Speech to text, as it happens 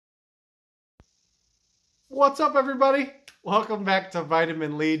What's up, everybody? Welcome back to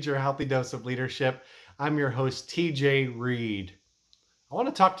Vitamin Lead, your healthy dose of leadership. I'm your host, TJ Reed. I want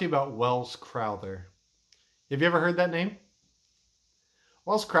to talk to you about Welles Crowther. Have you ever heard that name?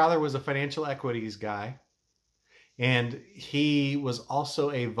 Welles Crowther was a financial equities guy, and he was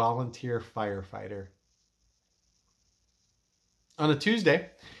also a volunteer firefighter. On a Tuesday,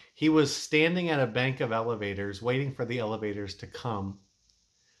 he was standing at a bank of elevators waiting for the elevators to come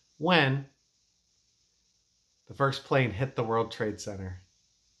when the first plane hit the World Trade Center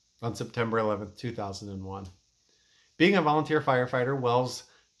on September 11th, 2001. Being a volunteer firefighter, Welles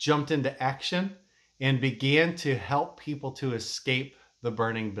jumped into action and began to help people to escape the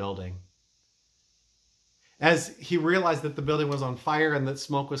burning building. As he realized that the building was on fire and that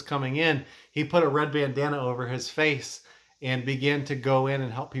smoke was coming in, he put a red bandana over his face and began to go in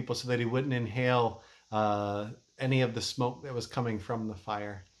and help people so that he wouldn't inhale any of the smoke that was coming from the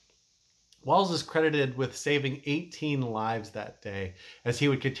fire. Welles is credited with saving 18 lives that day as he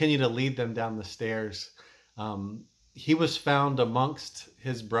would continue to lead them down the stairs. He was found amongst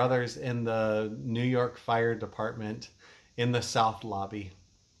his brothers in the New York Fire Department in the South Lobby.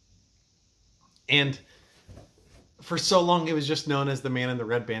 And for so long, he was just known as the man in the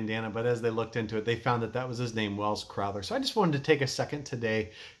red bandana, but as they looked into it, they found that that was his name, Welles Crowther. So I just wanted to take a second today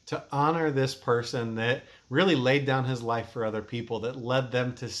to honor this person that really laid down his life for other people, that led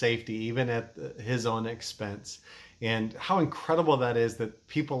them to safety, even at his own expense. And how incredible that is that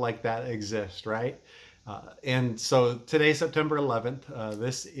people like that exist, right? And so today, September 11th,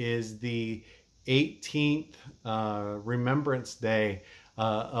 this is the 18th Remembrance Day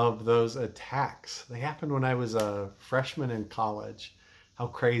of those attacks. They happened when I was a freshman in college. How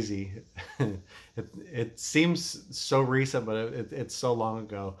crazy. It seems so recent, but it's so long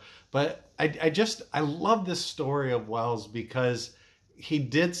ago. But I love this story of Welles because he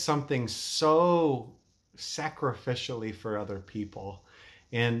did something so sacrificially for other people.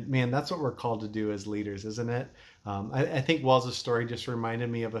 And man, that's what we're called to do as leaders, isn't it? I think Welles' story just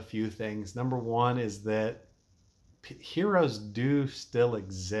reminded me of a few things. Number one is that heroes do still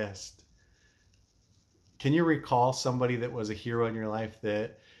exist. Can you recall somebody that was a hero in your life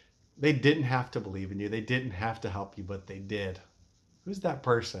that they didn't have to believe in you, they didn't have to help you, but they did? Who's that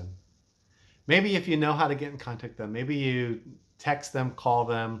person? Maybe if you know how to get in contact with them, maybe you text them, call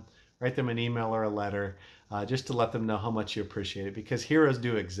them, write them an email or a letter, just to let them know how much you appreciate it, because heroes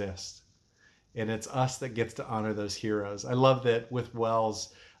do exist. And it's us that gets to honor those heroes. I love that with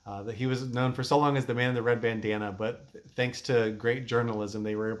Welles, that he was known for so long as the man in the red bandana, but thanks to great journalism,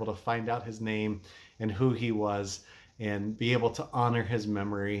 they were able to find out his name and who he was and be able to honor his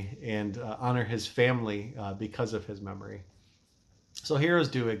memory and honor his family because of his memory. So heroes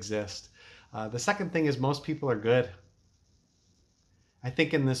do exist. The second thing is most people are good. I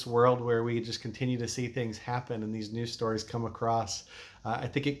think in this world where we just continue to see things happen and these news stories come across, I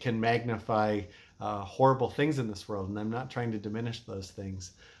think it can magnify horrible things in this world. And I'm not trying to diminish those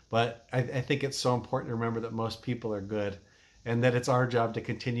things, but I think it's so important to remember that most people are good and that it's our job to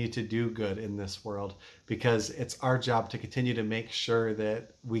continue to do good in this world, because it's our job to continue to make sure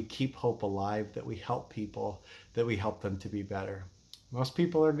that we keep hope alive, that we help people, that we help them to be better. Most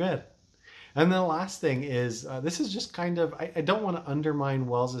people are good. And then the last thing is, this is just kind of, I don't want to undermine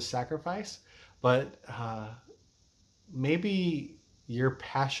Welles' sacrifice, but maybe your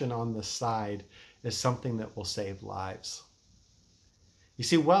passion on the side is something that will save lives. You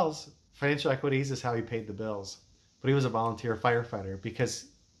see, Welles, financial equities is how he paid the bills, but he was a volunteer firefighter because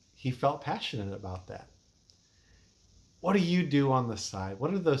he felt passionate about that. What do you do on the side?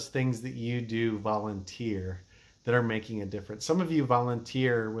 What are those things that you do volunteer that are making a difference? Some of you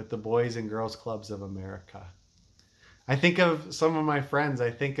volunteer with the Boys and Girls Clubs of America. I think of some of my friends. I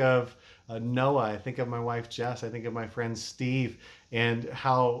think of Noah. I think of my wife, Jess. I think of my friend, Steve, and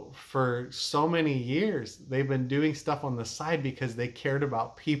how for so many years they've been doing stuff on the side because they cared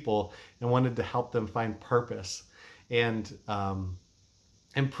about people and wanted to help them find purpose and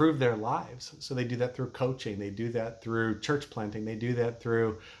improve their lives. So they do that through coaching. They do that through church planting. They do that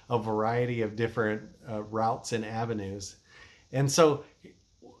through a variety of different routes and avenues. And so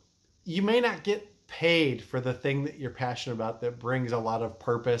you may not get paid for the thing that you're passionate about that brings a lot of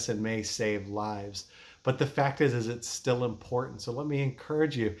purpose and may save lives. But the fact is it's still important. So let me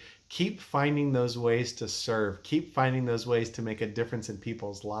encourage you, keep finding those ways to serve. Keep finding those ways to make a difference in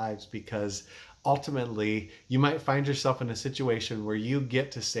people's lives, because ultimately, you might find yourself in a situation where you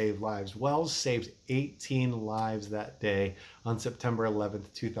get to save lives. Welles saved 18 lives that day on September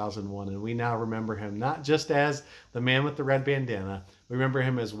 11th, 2001. And we now remember him not just as the man with the red bandana. We remember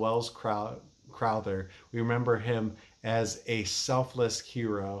him as Welles Crowther. We remember him as a selfless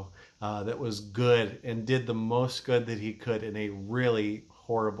hero that was good and did the most good that he could in a really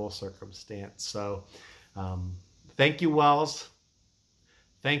horrible circumstance. So thank you, Welles.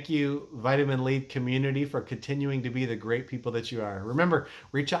 Thank you, Vitamin Lead community, for continuing to be the great people that you are. Remember,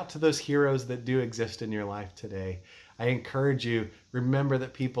 reach out to those heroes that do exist in your life today. I encourage you, remember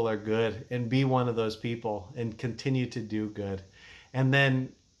that people are good, and be one of those people and continue to do good. And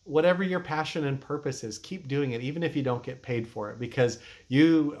then whatever your passion and purpose is, keep doing it, even if you don't get paid for it, because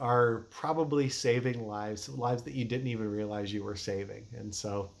you are probably saving lives that you didn't even realize you were saving. And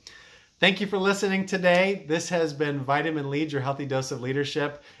so thank you for listening today. This has been Vitamin Lead, your healthy dose of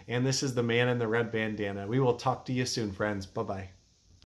leadership. And this is the man in the red bandana. We will talk to you soon, friends. Bye-bye.